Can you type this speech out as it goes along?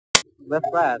Cliff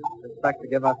Brass expect to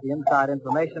give us the inside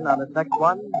information on this next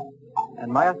one. And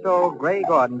Maestro Gray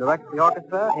Gordon directs the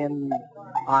orchestra in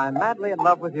I'm Madly in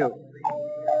Love with You.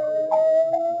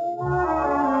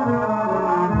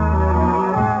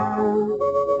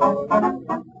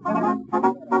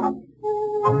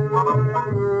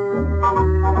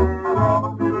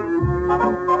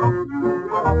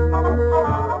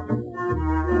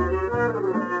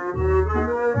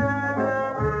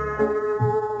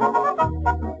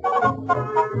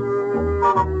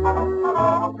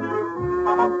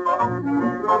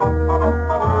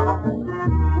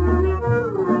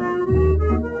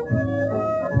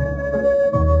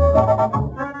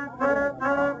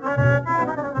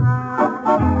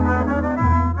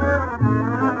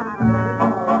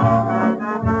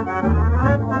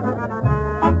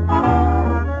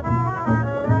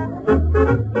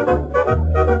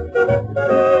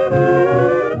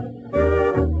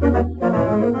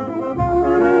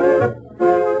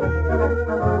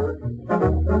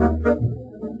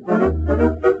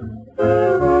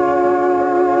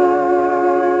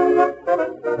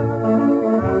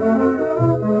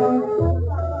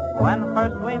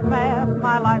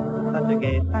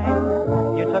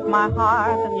 My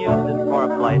heart and used it for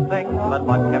a plaything, but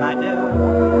what can I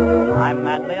do? I'm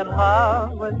madly in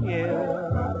love with you.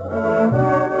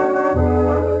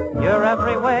 Your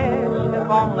every wish, if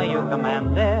only you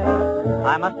command it,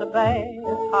 I must obey.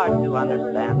 It's hard to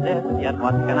understand it, yet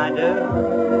what can I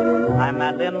do? I'm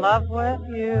madly in love with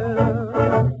you.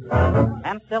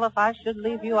 And still, if I should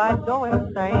leave you, I'd go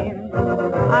insane.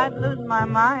 I'd lose my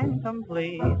mind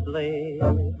completely.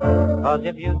 'Cause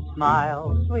if you'd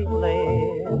smile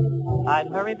sweetly, I'd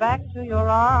hurry back to your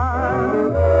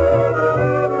arms.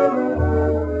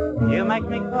 You make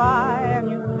me cry and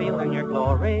you feel in your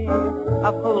glory.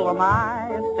 A fool am I,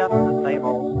 it's just the same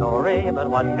old story. But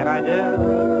what can I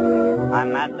do?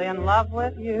 I'm madly in love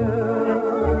with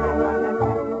you.